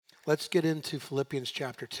Let's get into Philippians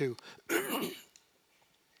chapter 2.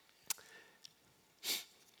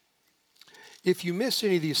 If you miss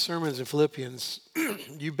any of these sermons in Philippians,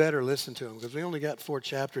 you better listen to them because we only got 4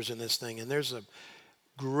 chapters in this thing, and there's a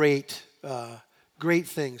great, great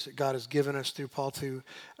things that God has given us through Paul to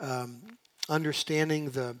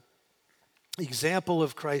understanding the example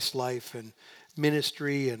of Christ's life and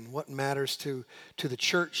ministry and what matters to the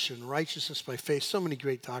church and righteousness by faith. So many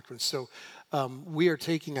great doctrines. So we are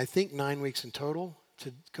taking, I think, 9 weeks in total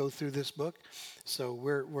to go through this book. So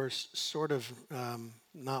we're sort of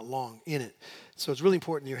not long in it. So it's really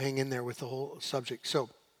important you hang in there with the whole subject. So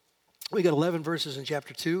we got 11 verses in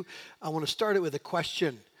chapter 2. I want to start it with a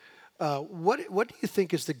question. What do you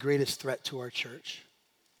think is the greatest threat to our church?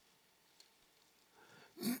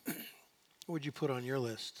 What would you put on your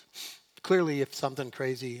list? Clearly, if something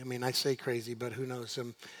crazy, I mean, I say crazy, but who knows?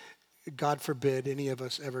 God forbid any of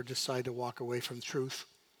us ever decide to walk away from truth.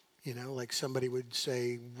 You know, like somebody would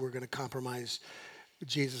say, we're going to compromise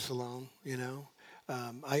Jesus alone, you know.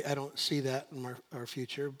 I don't see that in our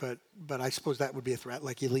future, but I suppose that would be a threat,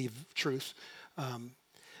 like you leave truth.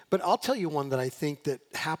 But I'll tell you one that I think that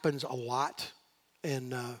happens a lot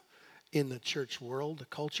in the church world, the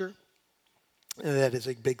culture. And that is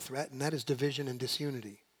a big threat, and that is division and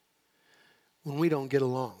disunity. When we don't get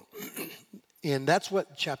along. And that's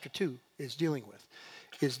what chapter 2 is dealing with,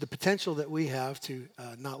 is the potential that we have to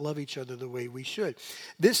not love each other the way we should.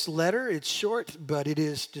 This letter, it's short, but it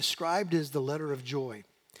is described as the letter of joy.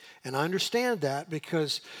 And I understand that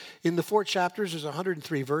because in the 4 chapters, there's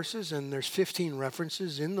 103 verses, and there's 15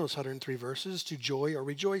 references in those 103 verses to joy or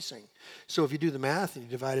rejoicing. So if you do the math and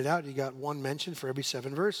you divide it out, you got 1 mention for every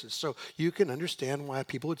 7 verses. So you can understand why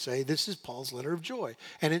people would say this is Paul's letter of joy.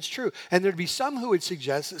 And it's true. And there'd be some who would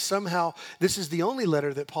suggest that somehow this is the only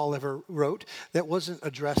letter that Paul ever wrote that wasn't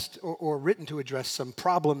addressed or written to address some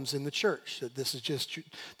problems in the church. That this is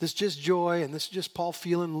just joy, and this is just Paul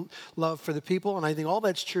feeling love for the people. And I think all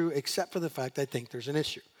that's true, except for the fact I think there's an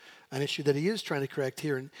issue that he is trying to correct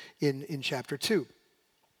here in chapter 2.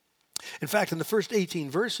 In fact, in the first 18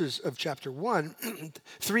 verses of chapter 1,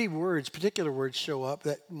 3 words, particular words show up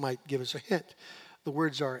that might give us a hint. The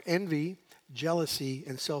words are envy, jealousy,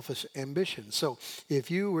 and selfish ambition. So if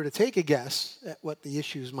you were to take a guess at what the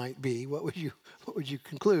issues might be, what would you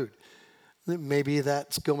conclude? Maybe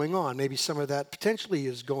that's going on. Maybe some of that potentially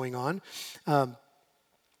is going on.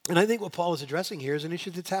 And I think what Paul is addressing here is an issue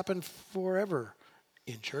that's happened forever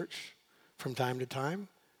in church from time to time.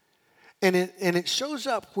 And it shows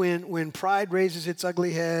up when pride raises its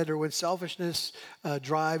ugly head, or when selfishness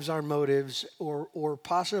drives our motives, or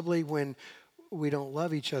possibly when we don't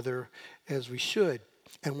love each other as we should.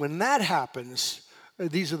 And when that happens,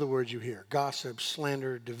 these are the words you hear: gossip,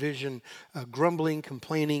 slander, division, grumbling,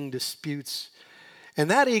 complaining, disputes. And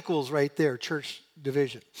that equals right there church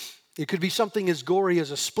division. It could be something as gory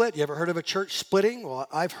as a split. You ever heard of a church splitting? Well,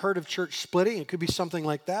 I've heard of church splitting. It could be something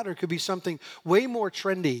like that, or it could be something way more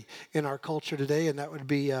trendy in our culture today, and that would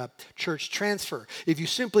be church transfer. If you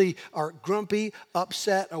simply are grumpy,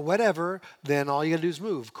 upset, or whatever, then all you got to do is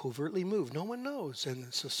move, covertly move. No one knows,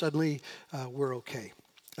 and so suddenly we're okay.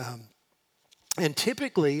 And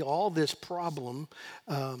typically, all this problem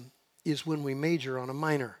is when we major on a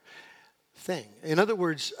minor thing. In other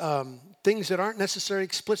words, things that aren't necessarily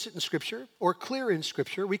explicit in Scripture or clear in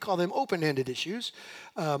Scripture, we call them open-ended issues,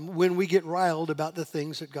 when we get riled about the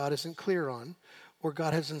things that God isn't clear on or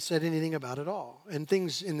God hasn't said anything about at all. And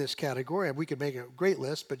things in this category, we could make a great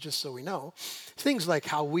list, but just so we know, things like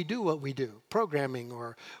how we do what we do, programming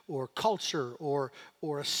or culture or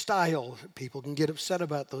a style. People can get upset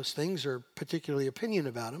about those things, or particularly opinion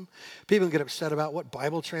about them. People can get upset about what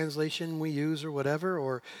Bible translation we use or whatever,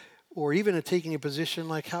 or even taking a position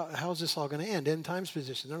like, how is this all going to end? End times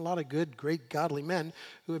position. There are a lot of good, great, godly men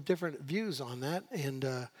who have different views on that.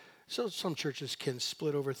 And so some churches can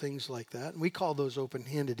split over things like that. And we call those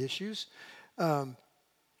open-handed issues. But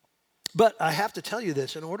I have to tell you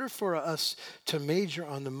this. In order for us to major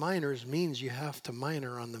on the minors means you have to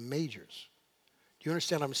minor on the majors. Do you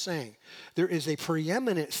understand what I'm saying? There is a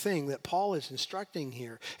preeminent thing that Paul is instructing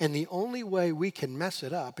here, and the only way we can mess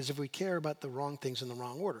it up is if we care about the wrong things in the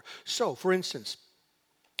wrong order. So, for instance,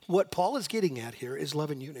 what Paul is getting at here is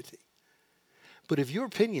love and unity. But if your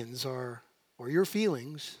opinions or your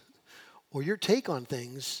feelings or your take on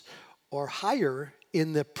things are higher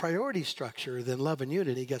in the priority structure than love and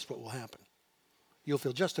unity, guess what will happen? You'll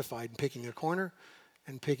feel justified in picking a corner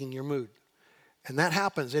and picking your mood. And that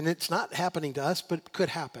happens, and it's not happening to us, but it could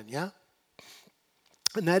happen, yeah?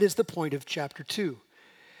 And that is the point of chapter 2.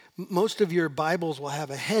 Most of your Bibles will have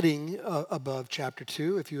a heading above chapter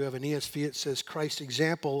 2. If you have an ESV, it says Christ's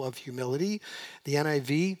example of humility. The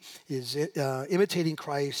NIV is imitating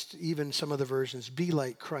Christ. Even some of the versions, be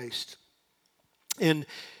like Christ. And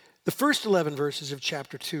the first 11 verses of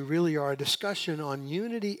chapter 2 really are a discussion on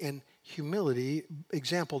unity and humility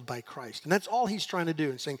exampled by Christ. And that's all he's trying to do,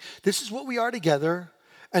 and saying, this is what we are together,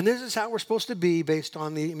 and this is how we're supposed to be based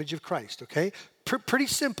on the image of Christ, okay? Pretty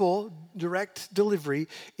simple, direct delivery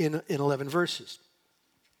in 11 verses.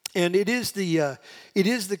 And it is the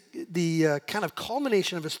kind of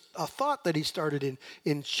culmination of a thought that he started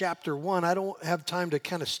in chapter 1. I don't have time to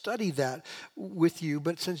kind of study that with you,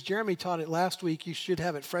 but since Jeremy taught it last week, you should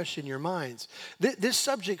have it fresh in your minds. This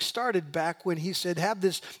subject started back when he said, have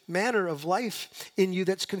this manner of life in you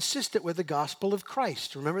that's consistent with the gospel of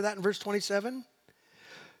Christ. Remember that in verse 27?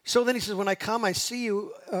 So then he says, when I come, I see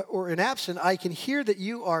you, or in absent, I can hear that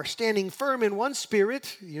you are standing firm in one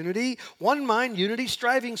spirit, unity, one mind, unity,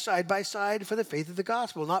 striving side by side for the faith of the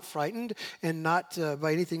gospel, not frightened and not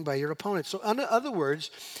by anything by your opponents. So in other words,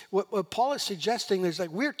 what Paul is suggesting is like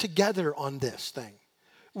we're together on this thing.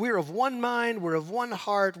 We're of one mind, we're of one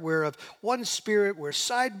heart, we're of one spirit, we're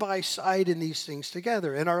side by side in these things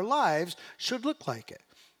together. And our lives should look like it.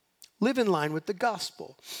 Live in line with the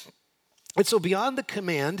gospel. And so beyond the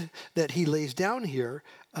command that he lays down here,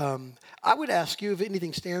 I would ask you if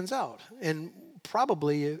anything stands out. And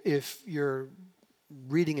probably if you're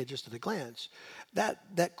reading it just at a glance, that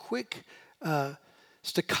quick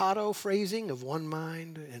staccato phrasing of one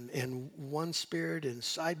mind and one spirit and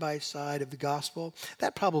side by side of the gospel,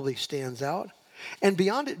 that probably stands out. And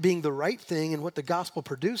beyond it being the right thing and what the gospel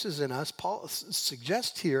produces in us, Paul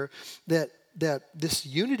suggests here that this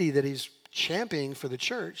unity that he's championing for the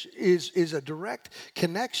church is a direct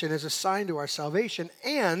connection as a sign to our salvation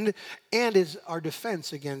and is our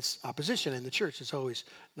defense against opposition. And the church has always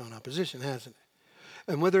known opposition, hasn't it?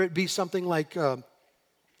 And whether it be something like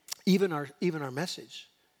even our message.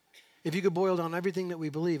 If you could boil down everything that we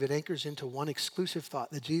believe, it anchors into one exclusive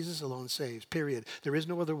thought, that Jesus alone saves, period. There is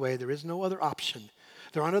no other way. There is no other option.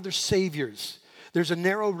 There aren't other saviors. There's a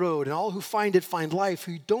narrow road, and all who find it find life.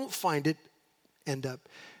 Who don't find it end up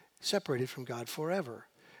separated from God forever.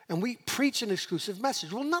 And we preach an exclusive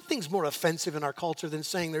message. Well, nothing's more offensive in our culture than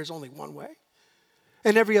saying there's only one way.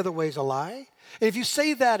 And every other way is a lie. And if you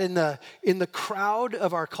say that in the crowd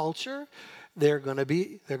of our culture, they're going to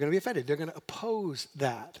be offended. They're going to oppose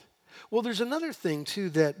that. Well, there's another thing,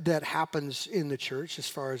 too, that happens in the church as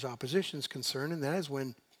far as opposition is concerned, and that is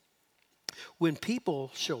when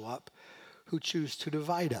people show up who choose to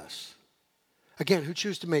divide us. Again, who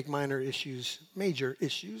choose to make minor issues major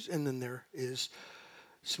issues, and then there is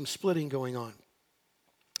some splitting going on.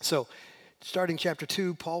 So, starting chapter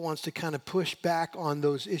 2, Paul wants to kind of push back on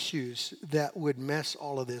those issues that would mess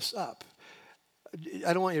all of this up.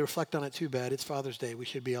 I don't want you to reflect on it too bad. It's Father's Day. We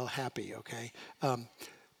should be all happy, okay?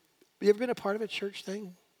 You ever been a part of a church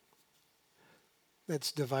thing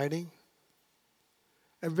that's dividing?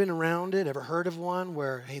 Ever been around it? Ever heard of one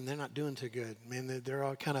where, hey, they're not doing too good? Man, they're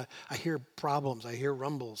all kind of, I hear problems. I hear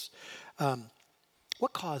rumbles.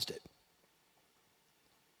 What caused it?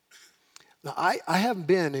 Now, I haven't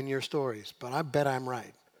been in your stories, but I bet I'm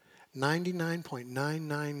right.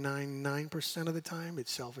 99.9999% of the time,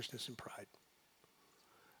 it's selfishness and pride.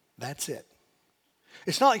 That's it.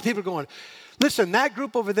 It's not like people are going, listen, that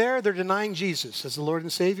group over there, they're denying Jesus as the Lord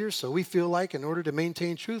and Savior, so we feel like in order to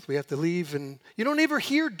maintain truth, we have to leave. And you don't ever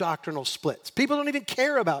hear doctrinal splits. People don't even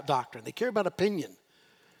care about doctrine. They care about opinion.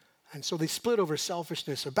 And so they split over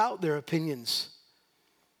selfishness about their opinions.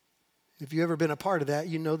 If you've ever been a part of that,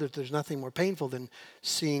 you know that there's nothing more painful than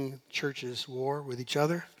seeing churches war with each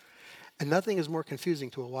other. And nothing is more confusing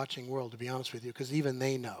to a watching world, to be honest with you, because even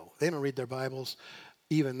they know. They don't read their Bibles.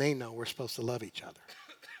 Even they know we're supposed to love each other.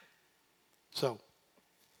 So,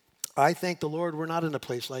 I thank the Lord we're not in a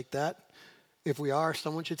place like that. If we are,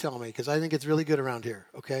 someone should tell me, because I think it's really good around here,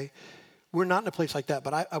 okay? We're not in a place like that,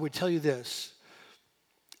 but I would tell you this.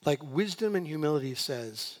 Like, wisdom and humility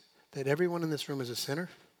says that everyone in this room is a sinner.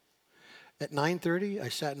 At 9:30, I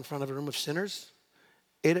sat in front of a room of sinners.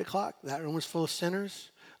 8 o'clock, that room was full of sinners.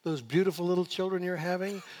 Those beautiful little children you're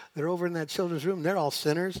having, they're over in that children's room. They're all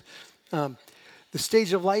sinners. The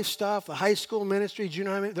stage of life stuff, the high school ministry,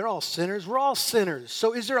 junior high, they're all sinners. We're all sinners.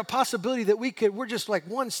 So is there a possibility that we're just like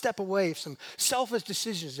one step away from some selfish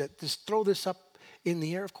decisions that just throw this up in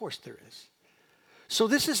the air? Of course there is. So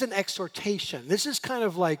this is an exhortation. This is kind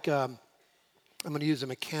of like, I'm going to use a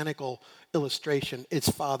mechanical illustration. It's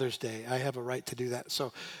Father's Day. I have a right to do that.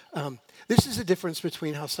 So this is the difference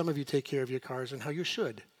between how some of you take care of your cars and how you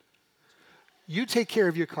should. You take care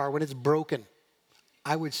of your car when it's broken.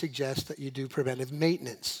 I would suggest that you do preventive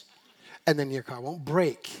maintenance, and then your car won't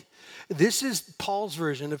break. This is Paul's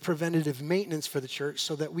version of preventative maintenance for the church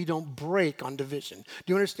so that we don't break on division.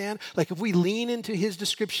 Do you understand? Like if we lean into his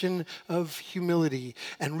description of humility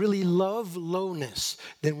and really love lowness,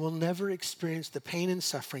 then we'll never experience the pain and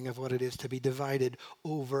suffering of what it is to be divided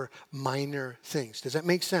over minor things. Does that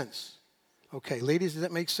make sense? Okay, ladies, does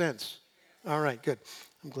that make sense? All right, good.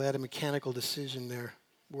 I'm glad a mechanical decision there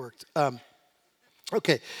worked.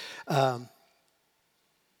 Okay.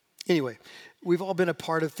 Anyway, we've all been a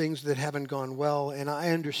part of things that haven't gone well, and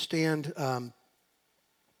I understand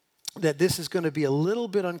that this is going to be a little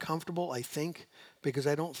bit uncomfortable, I think, because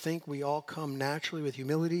I don't think we all come naturally with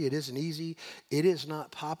humility. It isn't easy. It is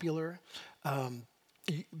not popular.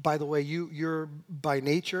 By the way, you're by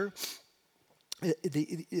nature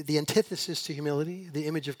the antithesis to humility, the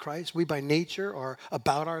image of Christ. We by nature are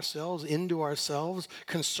about ourselves, into ourselves,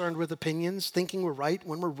 concerned with opinions, thinking we're right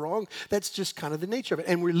when we're wrong. That's just kind of the nature of it.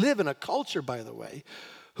 And we live in a culture, by the way,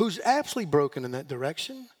 who's absolutely broken in that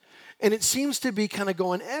direction. And it seems to be kind of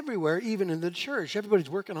going everywhere, even in the church. Everybody's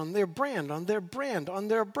working on their brand,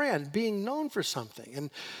 being known for something. And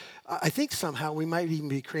I think somehow we might even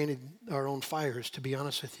be creating our own fires, to be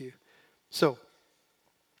honest with you. So,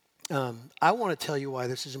 I want to tell you why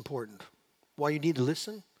this is important, why you need to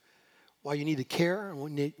listen, why you need to care,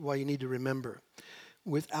 and why you need to remember.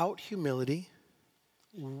 Without humility,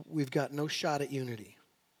 we've got no shot at unity.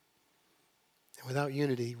 And without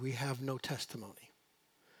unity, we have no testimony.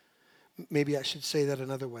 Maybe I should say that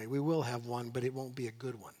another way. We will have one, but it won't be a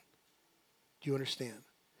good one. Do you understand?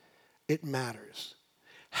 It matters.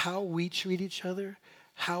 How we treat each other,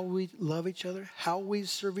 how we love each other, how we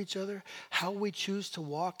serve each other, how we choose to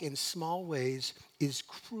walk in small ways is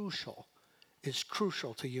crucial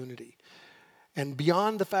to unity. And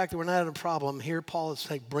beyond the fact that we're not having a problem, here Paul is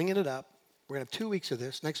like bringing it up. We're going to have 2 weeks of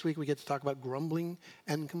this. Next week we get to talk about grumbling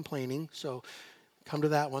and complaining. So come to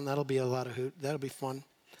that one. That'll be a lot of hoot. That'll be fun.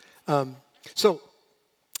 So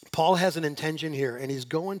Paul has an intention here, and he's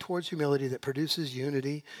going towards humility that produces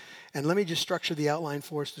unity. And let me just structure the outline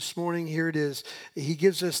for us this morning. Here it is. He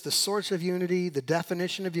gives us the source of unity, the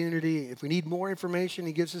definition of unity. If we need more information,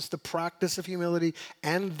 he gives us the practice of humility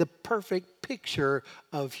and the perfect picture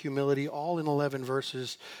of humility, all in 11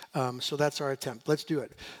 verses. So that's our attempt. Let's do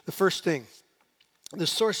it. The first thing, the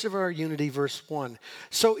source of our unity, verse 1.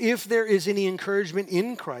 So if there is any encouragement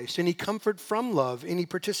in Christ, any comfort from love, any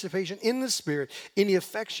participation in the Spirit, any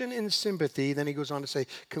affection and sympathy, then he goes on to say,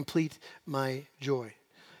 complete my joy.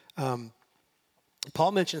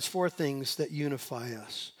 Paul mentions 4 things that unify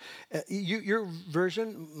us. Your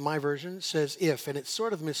version, my version, says if, and it's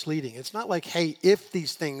sort of misleading. It's not like, hey, if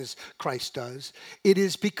these things Christ does. It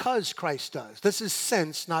is because Christ does. This is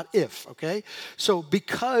since, not if, okay? So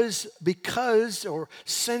because or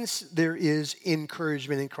since there is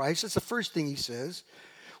encouragement in Christ, that's the first thing he says,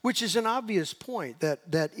 which is an obvious point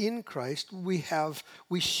that in Christ we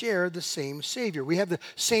share the same Savior. We have the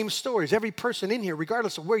same stories. Every person in here,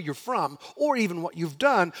 regardless of where you're from or even what you've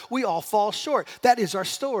done, we all fall short. That is our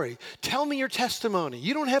story. Tell me your testimony.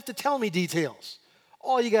 You don't have to tell me details.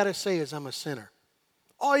 All you got to say is I'm a sinner.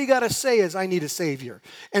 All you got to say is I need a Savior.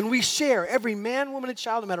 And we share, every man, woman, and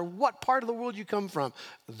child, no matter what part of the world you come from.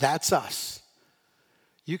 That's us.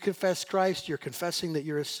 You confess Christ, you're confessing that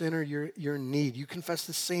you're a sinner, you're in need. You confess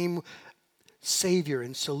the same Savior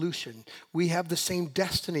and solution. We have the same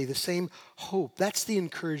destiny, the same hope. That's the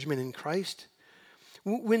encouragement in Christ.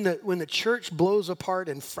 When the church blows apart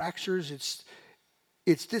and fractures,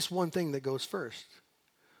 it's this one thing that goes first.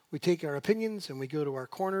 We take our opinions and we go to our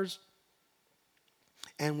corners,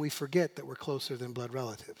 and we forget that we're closer than blood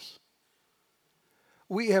relatives.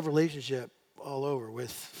 We have relationship all over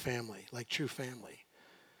with family, like true family.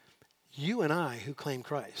 You and I, who claim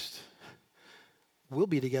Christ, will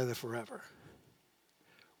be together forever.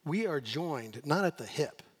 We are joined, not at the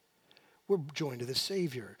hip. We're joined to the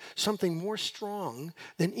Savior, something more strong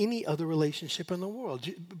than any other relationship in the world.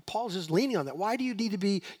 Paul's just leaning on that. Why do you need to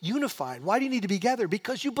be unified? Why do you need to be together?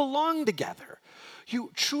 Because you belong together.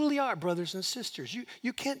 You truly are brothers and sisters.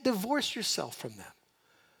 You can't divorce yourself from them.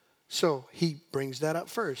 So he brings that up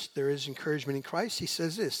first. There is encouragement in Christ. He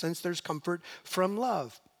says this, since there's comfort from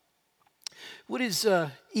love. What is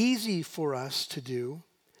easy for us to do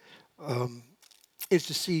is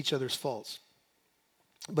to see each other's faults.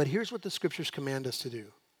 But here's what the scriptures command us to do.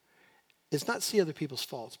 It's not see other people's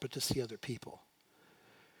faults, but to see other people.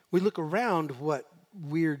 We look around what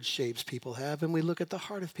weird shapes people have, and we look at the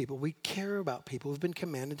heart of people. We care about people who've been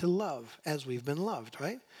commanded to love as we've been loved,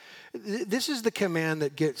 right? This is the command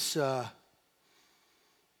that gets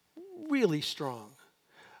really strong.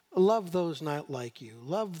 Love those not like you.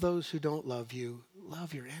 Love those who don't love you.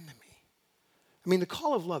 Love your enemy. I mean, the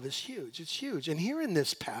call of love is huge. It's huge. And here in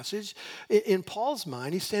this passage, in Paul's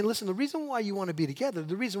mind, he's saying, listen, the reason why you want to be together,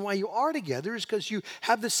 the reason why you are together is because you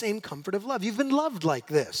have the same comfort of love. You've been loved like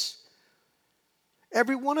this.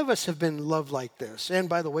 Every one of us have been loved like this. And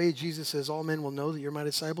by the way, Jesus says, all men will know that you're my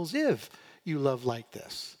disciples if you love like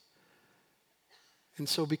this. And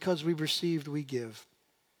so because we've received, we give.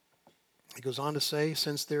 He goes on to say,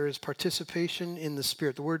 since there is participation in the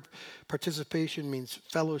Spirit, the word participation means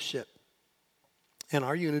fellowship. And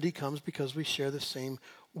our unity comes because we share the same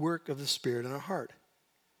work of the Spirit in our heart.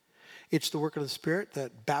 It's the work of the Spirit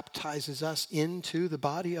that baptizes us into the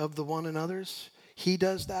body of the one another's. He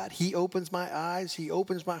does that. He opens my eyes. He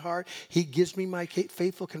opens my heart. He gives me my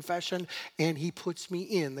faithful confession, and he puts me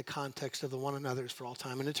in the context of the one another's for all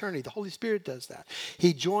time and eternity. The Holy Spirit does that.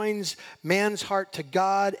 He joins man's heart to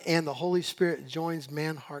God, and the Holy Spirit joins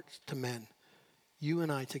man's heart to men. You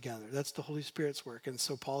and I together. That's the Holy Spirit's work. And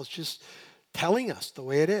so Paul's just telling us the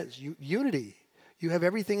way it is. Unity. You have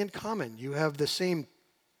everything in common. You have the same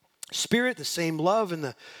Spirit, the same love, and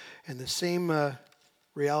the same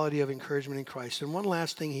reality of encouragement in Christ. And one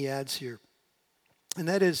last thing he adds here, and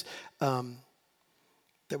that is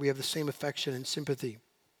that we have the same affection and sympathy.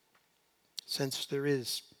 Since there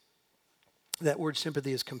is, that word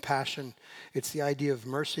sympathy is compassion. It's the idea of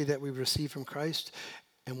mercy that we receive from Christ.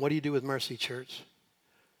 And what do you do with mercy, church?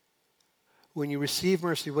 When you receive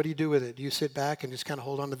mercy, what do you do with it? Do you sit back and just kind of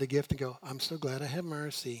hold on to the gift and go, I'm so glad I have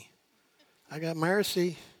mercy. I got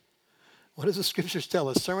mercy. What does the scriptures tell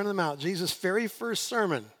us? Sermon on the Mount, Jesus' very first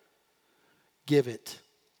sermon. Give it.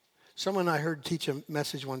 Someone I heard teach a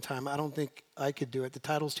message one time. I don't think I could do it. The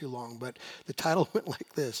title's too long, but the title went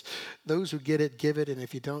like this. Those who get it, give it, and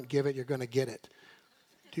if you don't give it, you're going to get it.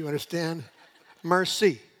 Do you understand?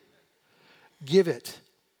 Mercy. Give it.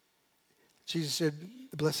 Jesus said,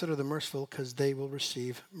 blessed are the merciful because they will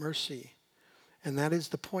receive mercy. And that is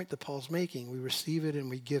the point that Paul's making. We receive it and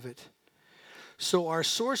we give it. So our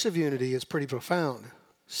source of unity is pretty profound.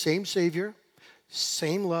 Same Savior,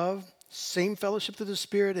 same love, same fellowship to the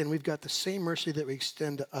Spirit, and we've got the same mercy that we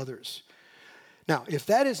extend to others. Now, if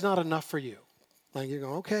that is not enough for you, like you're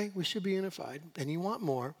going, okay, we should be unified, and you want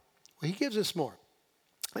more, well, he gives us more.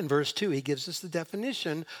 In verse 2, he gives us the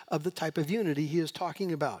definition of the type of unity he is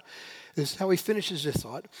talking about. This is how he finishes his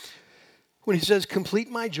thought. When he says, complete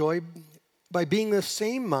my joy by being the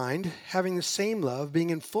same mind, having the same love, being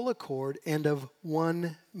in full accord, and of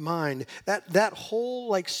one mind. That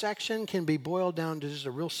whole section can be boiled down to just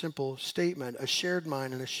a real simple statement, a shared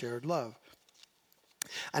mind and a shared love.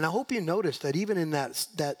 And I hope you notice that even in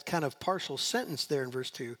that kind of partial sentence there in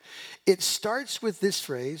verse 2, it starts with this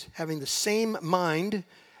phrase, having the same mind,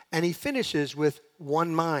 and he finishes with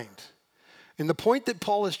one mind. And the point that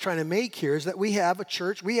Paul is trying to make here is that we have a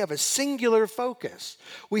church, we have a singular focus.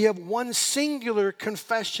 We have one singular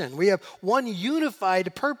confession. We have one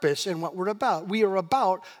unified purpose in what we're about. We are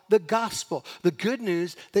about the gospel, the good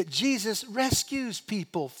news that Jesus rescues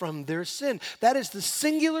people from their sin. That is the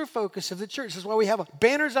singular focus of the church. That's why we have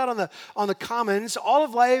banners out on the commons. All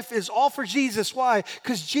of life is all for Jesus. Why?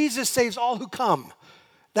 Because Jesus saves all who come.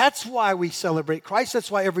 That's why we celebrate Christ. That's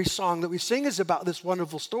why every song that we sing is about this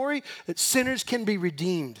wonderful story that sinners can be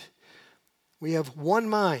redeemed. We have one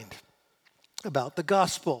mind about the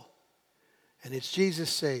gospel, and it's Jesus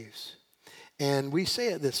saves. And we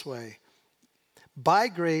say it this way, by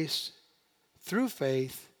grace, through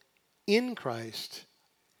faith, in Christ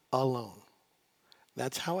alone.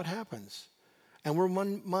 That's how it happens. And we're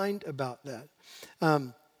one mind about that.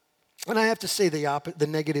 And I have to say the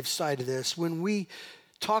negative side of this. When we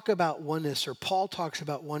talk about oneness, or Paul talks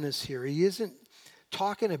about oneness here, he isn't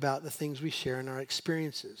talking about the things we share in our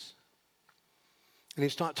experiences. And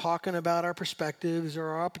he's not talking about our perspectives or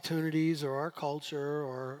our opportunities or our culture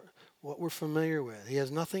or what we're familiar with. He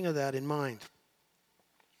has nothing of that in mind.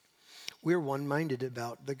 We're one-minded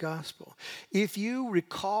about the gospel. If you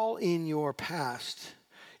recall in your past,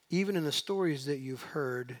 even in the stories that you've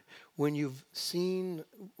heard, when you've seen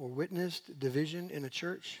or witnessed division in a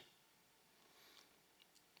church,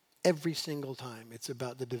 every single time it's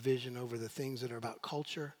about the division over the things that are about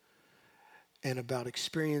culture and about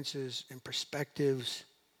experiences and perspectives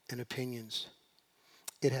and opinions.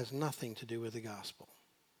 It has nothing to do with the gospel.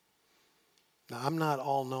 Now, I'm not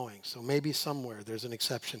all-knowing, so maybe somewhere there's an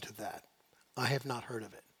exception to that. I have not heard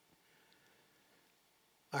of it.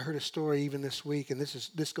 I heard a story even this week, and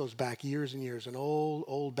this goes back years and years. An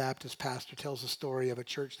old Baptist pastor tells a story of a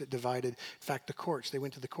church that divided. In fact, the courts. They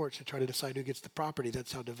went to the courts to try to decide who gets the property.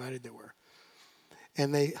 That's how divided they were.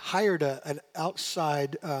 And they hired an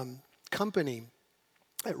outside company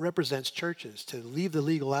It represents churches to leave the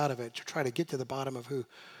legal out of it, to try to get to the bottom of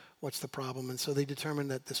what's the problem. And so they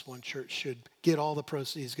determined that this one church should get all the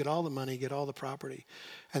proceeds, get all the money, get all the property.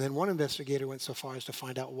 And then one investigator went so far as to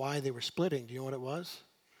find out why they were splitting. Do you know what it was?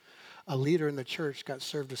 A leader in the church got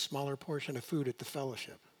served a smaller portion of food at the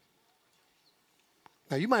fellowship.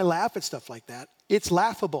 Now, you might laugh at stuff like that. It's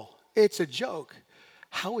laughable. It's a joke.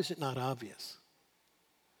 How is it not obvious?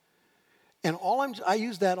 And I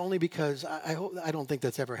use that only because I don't think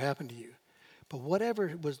that's ever happened to you. But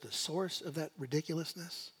whatever was the source of that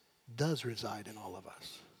ridiculousness does reside in all of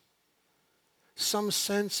us. Some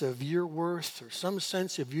sense of your worth, or some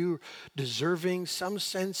sense of you deserving, some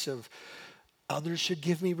sense of others should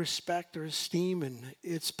give me respect or esteem. And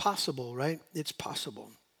it's possible, right? It's possible.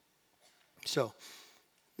 So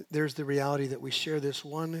there's the reality that we share this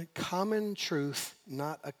one common truth,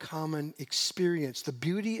 not a common experience. The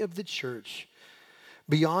beauty of the church,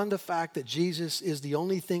 beyond the fact that Jesus is the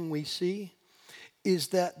only thing we see, is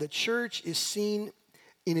that the church is seen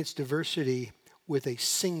in its diversity with a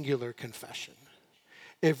singular confession.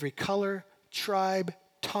 Every color, tribe,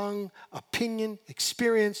 tongue, opinion,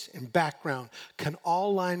 experience, and background can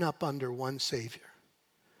all line up under one Savior.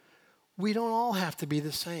 We don't all have to be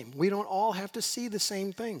the same. We don't all have to see the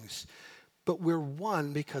same things. But we're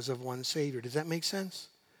one because of one Savior. Does that make sense?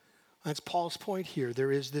 That's Paul's point here.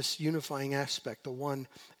 There is this unifying aspect, the one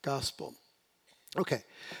gospel. Okay,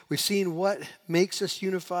 we've seen what makes us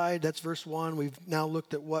unified. That's verse 1. We've now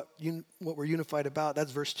looked at what we're unified about.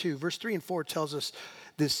 That's verse 2. Verse 3 and 4 tells us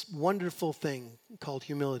this wonderful thing called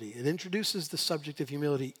humility. It introduces the subject of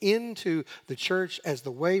humility into the church as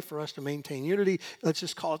the way for us to maintain unity. Let's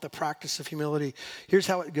just call it the practice of humility. Here's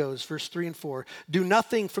how it goes, verse 3 and 4. Do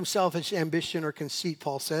nothing from selfish ambition or conceit,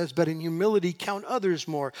 Paul says, but in humility count others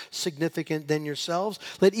more significant than yourselves.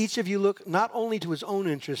 Let each of you look not only to his own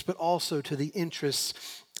interests, but also to the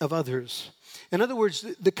interests of others. In other words,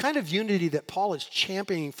 the kind of unity that Paul is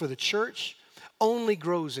championing for the church only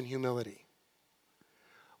grows in humility.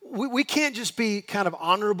 We can't just be kind of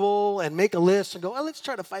honorable and make a list and go, oh, let's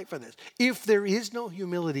try to fight for this. If there is no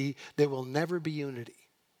humility, there will never be unity.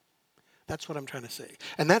 That's what I'm trying to say.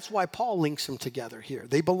 And that's why Paul links them together here.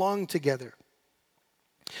 They belong together.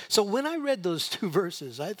 So when I read those two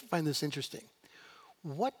verses, I find this interesting.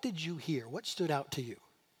 What did you hear? What stood out to you?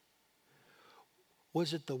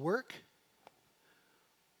 Was it the work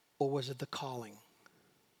or was it the calling?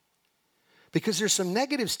 Because there's some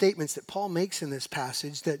negative statements that Paul makes in this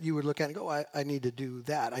passage that you would look at and go, I need to do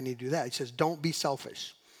that. I need to do that. He says, don't be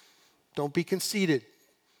selfish. Don't be conceited.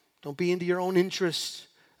 Don't be into your own interests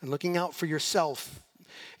and looking out for yourself.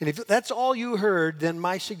 And if that's all you heard, then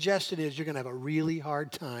my suggestion is you're going to have a really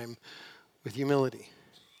hard time with humility.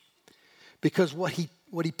 Because what he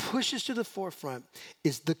pushes to the forefront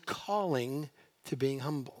is the calling to being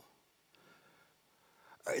humble.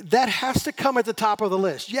 That has to come at the top of the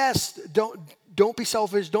list. Yes, don't be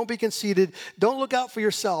selfish, don't be conceited, don't look out for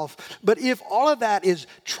yourself. But if all of that is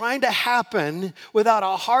trying to happen without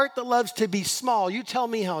a heart that loves to be small, you tell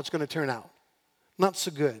me how it's going to turn out. Not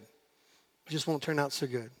so good. It just won't turn out so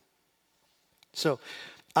good. So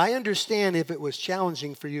I understand if it was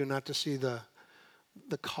challenging for you not to see the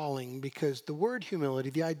calling, because the word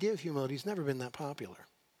humility, the idea of humility has never been that popular.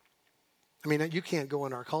 I mean, you can't go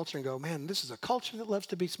in our culture and go, man, this is a culture that loves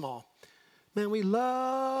to be small. Man, we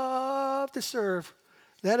love to serve.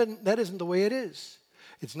 That isn't the way it is.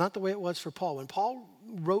 It's not the way it was for Paul. When Paul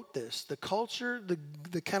wrote this, the culture,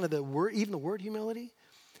 the kind of the word, even the word humility,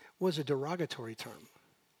 was a derogatory term.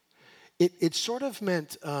 It sort of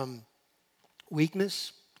meant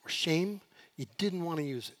weakness or shame. You didn't want to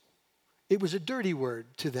use it. It was a dirty word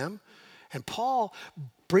to them. And Paul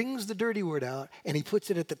brings the dirty word out and he puts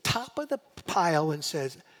it at the top of the pile and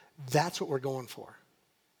says, that's what we're going for.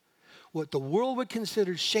 What the world would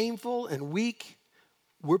consider shameful and weak,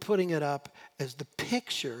 we're putting it up as the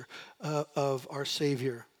picture of our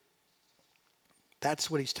Savior. That's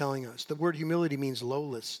what he's telling us. The word humility means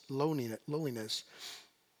lowliness.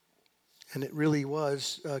 And it really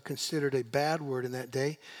was considered a bad word in that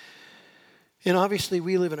day. And obviously,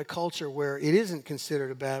 we live in a culture where it isn't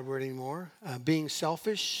considered a bad word anymore. Being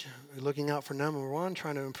selfish, looking out for number one,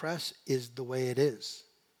 trying to impress, is the way it is.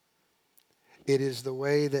 It is the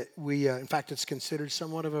way that we, in fact, it's considered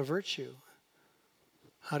somewhat of a virtue.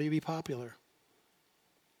 How do you be popular?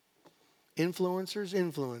 Influencers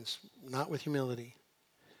influence, not with humility.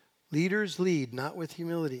 Leaders lead, not with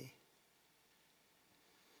humility.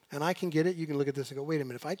 And I can get it. You can look at this and go, wait a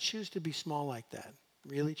minute, if I choose to be small like that,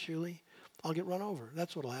 really, truly, I'll get run over.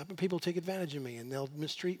 That's what will happen. People take advantage of me and they'll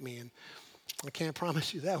mistreat me. And I can't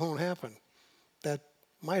promise you that won't happen. That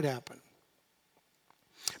might happen.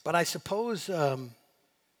 But I suppose,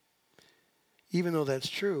 even though that's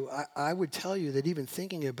true, I would tell you that even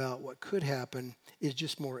thinking about what could happen is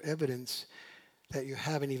just more evidence that you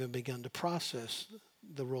haven't even begun to process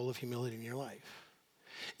the role of humility in your life.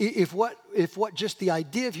 If what just the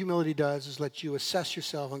idea of humility does is let you assess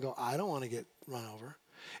yourself and go, I don't want to get run over.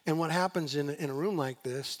 And what happens in a room like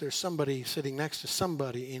this, there's somebody sitting next to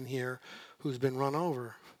somebody in here who's been run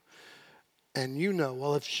over. And you know,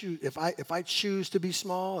 well, if I choose to be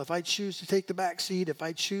small, if I choose to take the back seat, if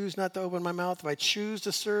I choose not to open my mouth, if I choose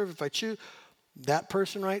to serve, if I choose, that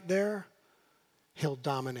person right there, he'll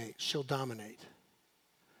dominate, she'll dominate.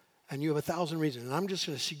 And you have 1,000 reasons. And I'm just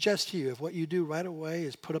going to suggest to you, if what you do right away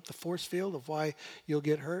is put up the force field of why you'll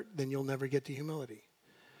get hurt, then you'll never get to humility.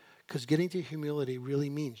 Because getting to humility really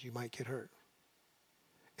means you might get hurt.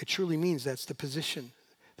 It truly means that's the position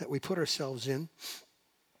that we put ourselves in.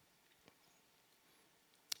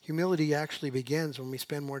 Humility actually begins when we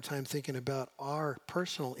spend more time thinking about our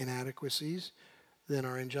personal inadequacies than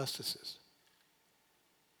our injustices.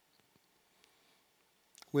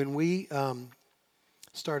 When we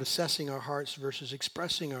start assessing our hearts versus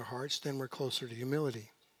expressing our hearts, then we're closer to humility.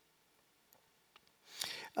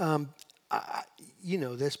 You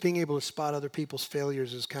know, this being able to spot other people's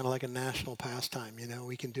failures is kind of like a national pastime. You know,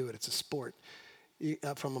 we can do it. It's a sport.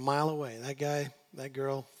 From a mile away, that guy, that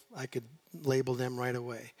girl, I could label them right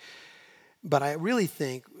away. But I really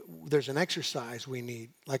think there's an exercise we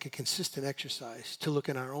need, like a consistent exercise, to look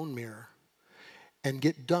in our own mirror and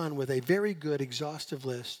get done with a very good, exhaustive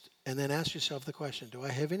list, and then ask yourself the question, do I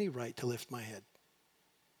have any right to lift my head?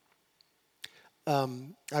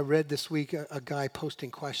 I read this week a guy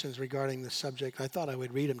posting questions regarding the subject. I thought I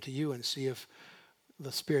would read them to you and see if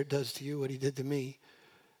the Spirit does to you what he did to me.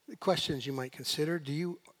 The questions you might consider, do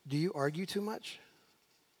you argue too much?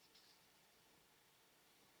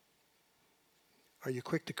 Are you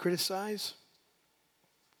quick to criticize?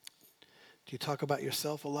 Do you talk about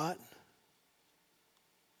yourself a lot?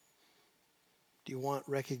 Do you want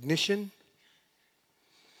recognition?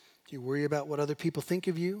 Do you worry about what other people think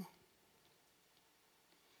of you?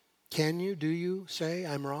 Do you say,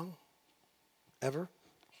 I'm wrong? Ever?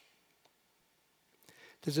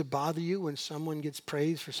 Does it bother you when someone gets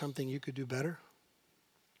praised for something you could do better?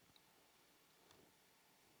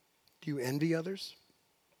 Do you envy others?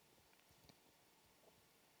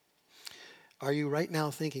 Are you right now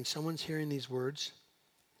thinking someone's hearing these words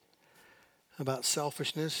about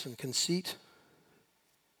selfishness and conceit?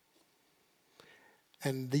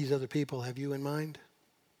 And these other people have you in mind?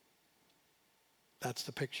 That's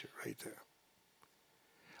the picture right there.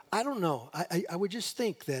 I don't know. I would just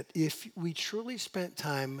think that if we truly spent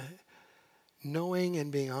time knowing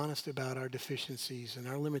and being honest about our deficiencies and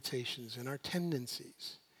our limitations and our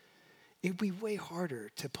tendencies, it would be way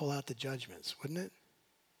harder to pull out the judgments, wouldn't it?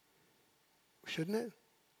 Shouldn't it?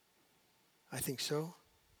 I think so.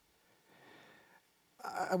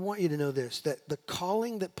 I want you to know this, that the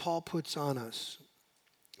calling that Paul puts on us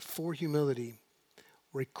for humility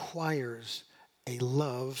requires a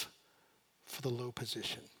love for the low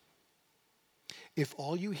position. If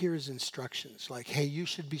all you hear is instructions like, hey, you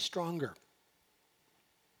should be stronger,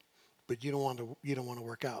 but you don't want to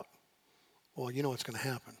work out, well, you know what's going to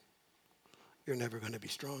happen. You're never going to be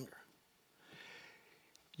stronger.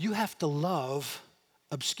 You have to love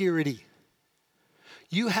obscurity.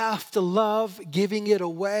 You have to love giving it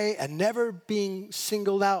away and never being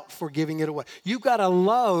singled out for giving it away. You've got to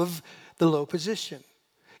love the low position.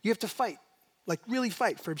 You have to fight, like really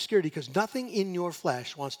fight for obscurity, because nothing in your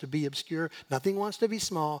flesh wants to be obscure. Nothing wants to be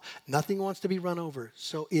small. Nothing wants to be run over.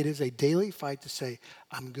 So it is a daily fight to say,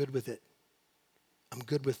 I'm good with it. I'm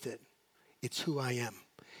good with it. It's who I am.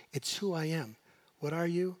 It's who I am. What are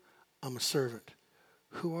you? I'm a servant.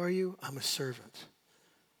 Who are you? I'm a servant.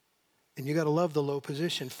 And you got to love the low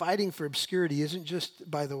position. Fighting for obscurity isn't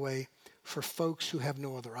just, by the way, for folks who have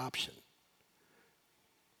no other option.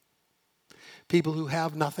 People who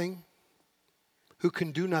have nothing, who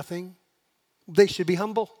can do nothing, they should be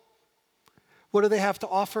humble. What do they have to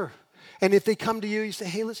offer? And if they come to you, you say,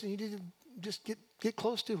 hey, listen, you need to just get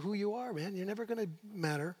close to who you are, man. You're never going to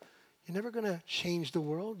matter. You're never going to change the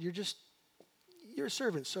world. You're a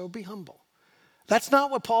servant, so be humble. That's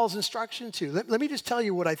not what Paul's instruction to. Let me just tell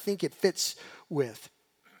you what I think it fits with.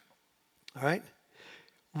 All right?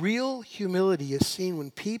 Real humility is seen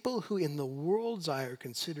when people who in the world's eye are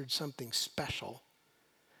considered something special,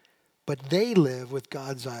 but they live with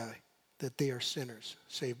God's eye that they are sinners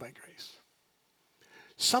saved by grace.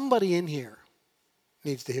 Somebody in here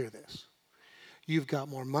needs to hear this. You've got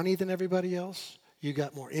more money than everybody else. You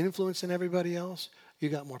got more influence than everybody else. You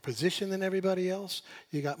got more position than everybody else.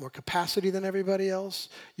 You got more capacity than everybody else.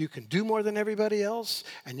 You can do more than everybody else.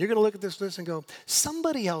 And you're going to look at this list and go,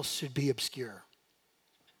 somebody else should be obscure.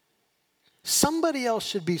 Somebody else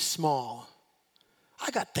should be small. I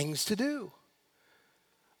got things to do.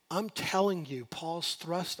 I'm telling you, Paul's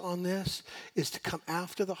thrust on this is to come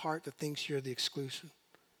after the heart that thinks you're the exclusion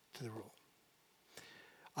to the rule.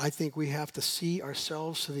 I think we have to see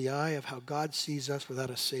ourselves through the eye of how God sees us without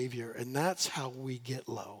a Savior. And that's how we get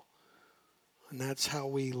low. And that's how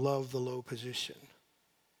we love the low position.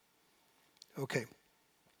 Okay.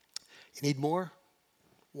 You need more?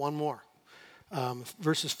 One more.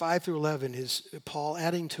 Verses 5 through 11 is Paul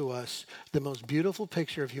adding to us the most beautiful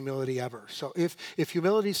picture of humility ever. So if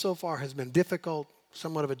humility so far has been difficult,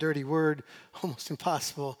 somewhat of a dirty word, almost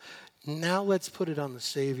impossible, now let's put it on the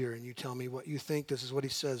Savior, and you tell me what you think. This is what he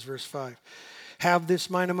says, verse 5. Have this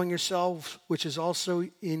mind among yourselves, which is also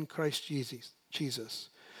in Christ Jesus,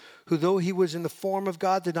 who though he was in the form of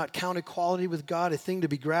God, did not count equality with God a thing to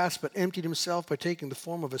be grasped, but emptied himself by taking the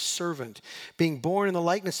form of a servant. Being born in the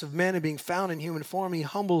likeness of men and being found in human form, he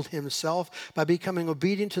humbled himself by becoming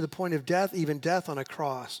obedient to the point of death, even death on a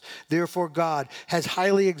cross. Therefore God has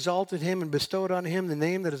highly exalted him and bestowed on him the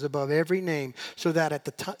name that is above every name, so that at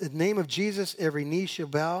the name of Jesus every knee shall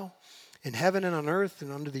bow, in heaven and on earth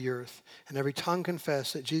and under the earth, and every tongue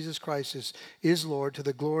confess that Jesus Christ is Lord, to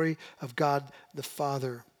the glory of God the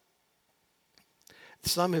Father.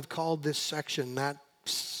 Some have called this section, that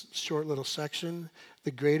short little section, the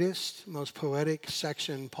greatest, most poetic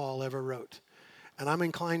section Paul ever wrote. And I'm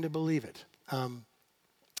inclined to believe it.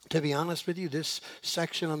 To be honest with you, this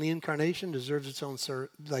section on the incarnation deserves its own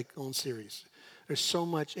series. There's so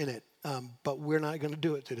much in it, but we're not going to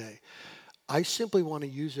do it today. I simply want to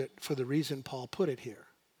use it for the reason Paul put it here.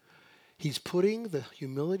 He's putting the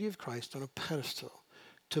humility of Christ on a pedestal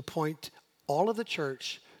to point all of the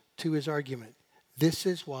church to his argument. This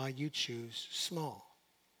is why you choose small.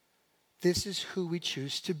 This is who we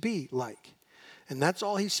choose to be like. And that's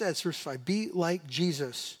all he says, verse 5, be like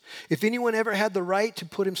Jesus. If anyone ever had the right to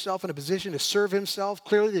put himself in a position to serve himself,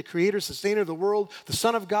 clearly the creator, sustainer of the world, the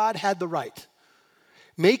Son of God had the right.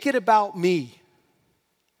 Make it about me.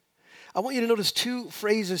 I want you to notice two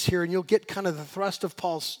phrases here, and you'll get kind of the thrust of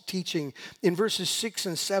Paul's teaching. In verses 6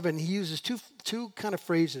 and 7, he uses two kind of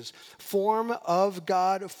phrases. Form of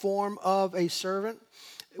God, form of a servant.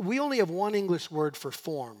 We only have one English word for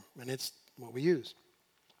form, and it's what we use.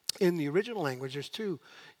 In the original language, there's two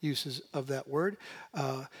uses of that word.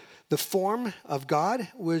 The form of God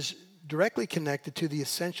was directly connected to the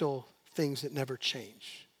essential things that never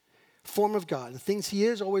change. Form of God, the things he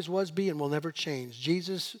is, always was, be, and will never change.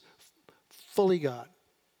 Jesus, fully God.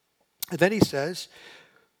 And then he says,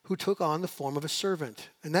 who took on the form of a servant.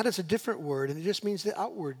 And that is a different word, and it just means the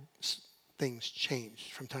outward things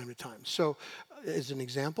change from time to time. So, as an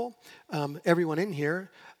example, everyone in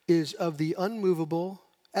here is of the unmovable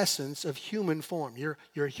essence of human form.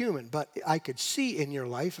 You're human, but I could see in your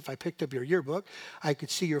life, if I picked up your yearbook, I could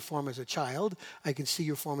see your form as a child, I could see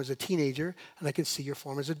your form as a teenager, and I could see your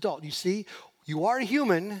form as an adult. You see, you are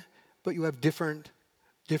human, but you have different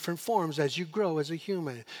forms as you grow as a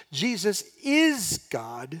human. Jesus is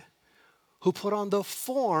God who put on the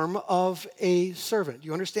form of a servant.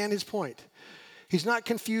 You understand his point? He's not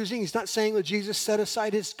confusing. He's not saying that Jesus set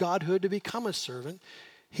aside his godhood to become a servant.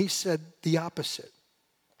 He said the opposite.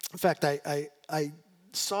 In fact, I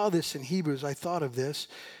saw this in Hebrews. I thought of this.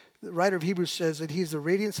 The writer of Hebrews says that he's the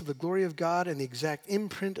radiance of the glory of God and the exact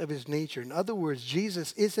imprint of his nature. In other words,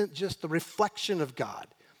 Jesus isn't just the reflection of God.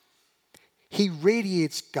 He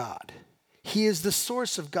radiates God. He is the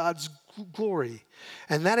source of God's glory.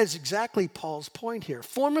 And that is exactly Paul's point here.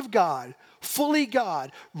 Form of God, fully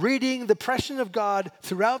God, radiating the presence of God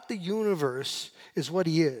throughout the universe is what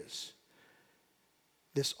he is.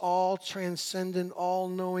 This all-transcendent,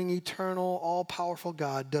 all-knowing, eternal, all-powerful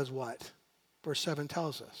God does what? Verse 7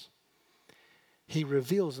 tells us. He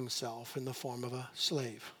reveals himself in the form of a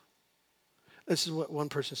slave. This is what one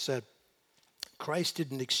person said. Christ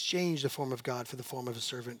didn't exchange the form of God for the form of a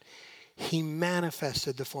servant. He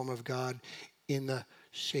manifested the form of God in the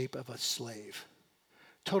shape of a slave.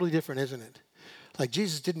 Totally different, isn't it? Like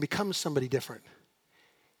Jesus didn't become somebody different.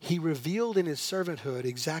 He revealed in his servanthood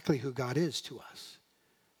exactly who God is to us.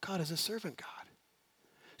 God is a servant God.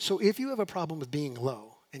 So if you have a problem with being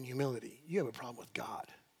low and humility, you have a problem with God.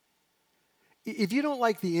 If you don't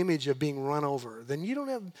like the image of being run over, then you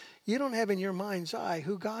don't have in your mind's eye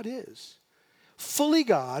who God is. Fully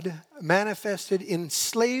God, manifested in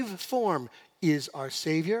slave form, is our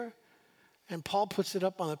Savior. And Paul puts it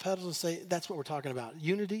up on the pedestal and say, that's what we're talking about.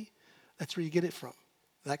 Unity, That's where you get it from,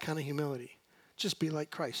 that kind of humility. Just be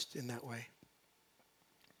like Christ in that way.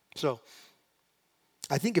 So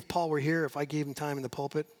I think if Paul were here, if I gave him time in the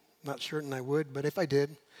pulpit, not certain I would, but if I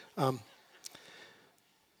did,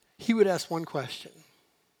 he would ask one question.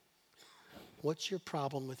 What's your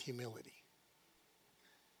problem with humility?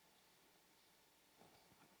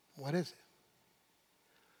 What is it?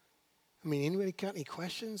 I mean, anybody got any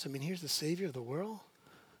questions? I mean, here's the Savior of the world.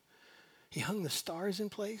 He hung the stars in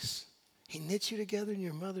place. He knits you together in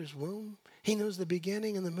your mother's womb. He knows the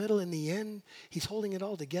beginning and the middle and the end. He's holding it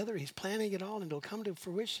all together. He's planning it all, and it'll come to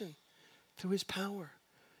fruition through his power.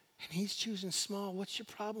 And he's choosing small. What's your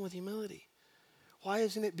problem with humility? Why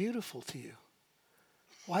isn't it beautiful to you?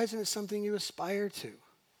 Why isn't it something you aspire to?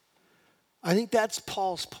 I think that's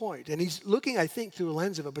Paul's point. And he's looking, I think, through a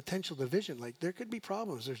lens of a potential division. Like, there could be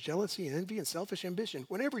problems. There's jealousy and envy and selfish ambition.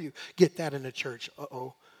 Whenever you get that in a church, I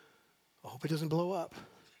hope it doesn't blow up.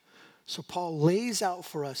 So Paul lays out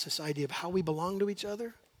for us this idea of how we belong to each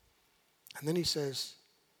other. And then he says,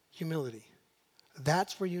 humility.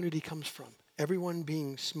 That's where unity comes from. Everyone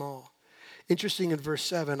being small. Interesting in verse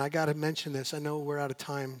 7, I got to mention this. I know we're out of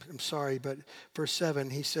time. I'm sorry, but verse 7,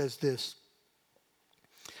 he says this.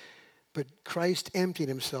 But Christ emptied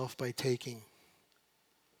himself by taking.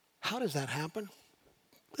 How does that happen?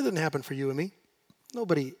 It doesn't happen for you and me.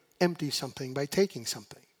 Nobody empties something by taking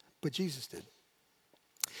something, but Jesus did.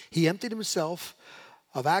 He emptied himself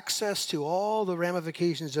of access to all the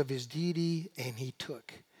ramifications of his deity, and he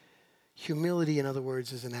took. Humility, in other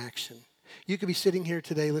words, is an action. You could be sitting here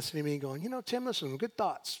today listening to me going, Tim, those are some good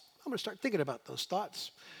thoughts. I'm going to start thinking about those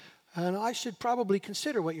thoughts. And I should probably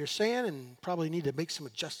consider what you're saying and probably need to make some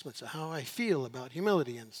adjustments of how I feel about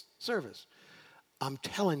humility and service. I'm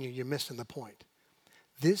telling you, you're missing the point.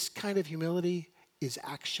 This kind of humility is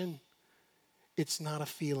action. It's not a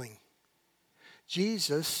feeling.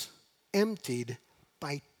 Jesus emptied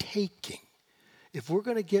by taking. If we're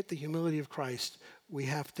going to get the humility of Christ, we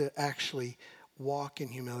have to actually walk in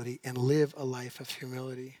humility and live a life of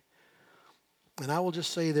humility. And I will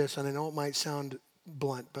just say this, and I know it might sound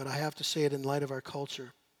blunt, but I have to say it in light of our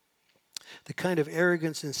culture. The kind of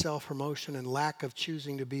arrogance and self-promotion and lack of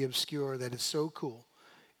choosing to be obscure that is so cool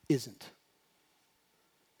isn't.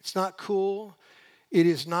 It's not cool. It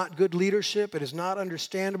is not good leadership. It is not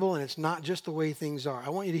understandable, and it's not just the way things are. I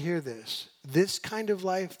want you to hear this. This kind of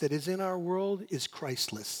life that is in our world is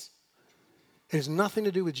Christless. It has nothing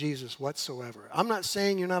to do with Jesus whatsoever. I'm not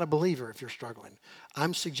saying you're not a believer if you're struggling.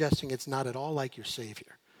 I'm suggesting it's not at all like your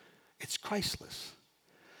Savior. It's Christless.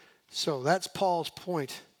 So that's Paul's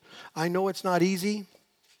point. I know it's not easy,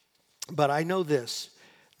 but I know this.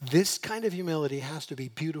 This kind of humility has to be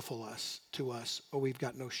beautiful to us, or we've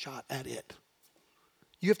got no shot at it.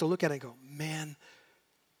 You have to look at it and go, man,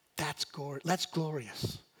 that's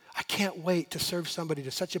glorious. I can't wait to serve somebody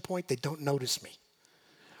to such a point they don't notice me.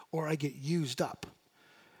 Or I get used up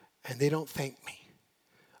and they don't thank me.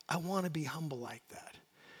 I want to be humble like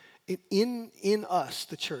that. In us,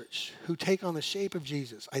 the church, who take on the shape of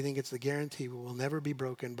Jesus, I think it's the guarantee we will never be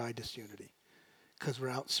broken by disunity because we're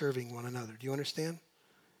out serving one another. Do you understand?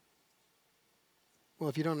 Well,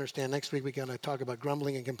 if you don't understand, next week we're going to talk about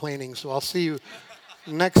grumbling and complaining, so I'll see you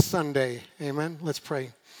next Sunday. Amen? Let's pray.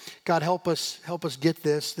 God, help us get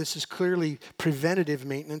this. This is clearly preventative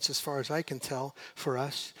maintenance as far as I can tell for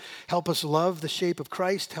us. Help us love the shape of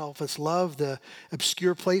Christ. Help us love the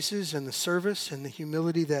obscure places and the service and the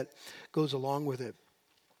humility that goes along with it.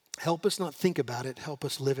 Help us not think about it. Help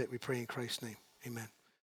us live it, we pray in Christ's name. Amen.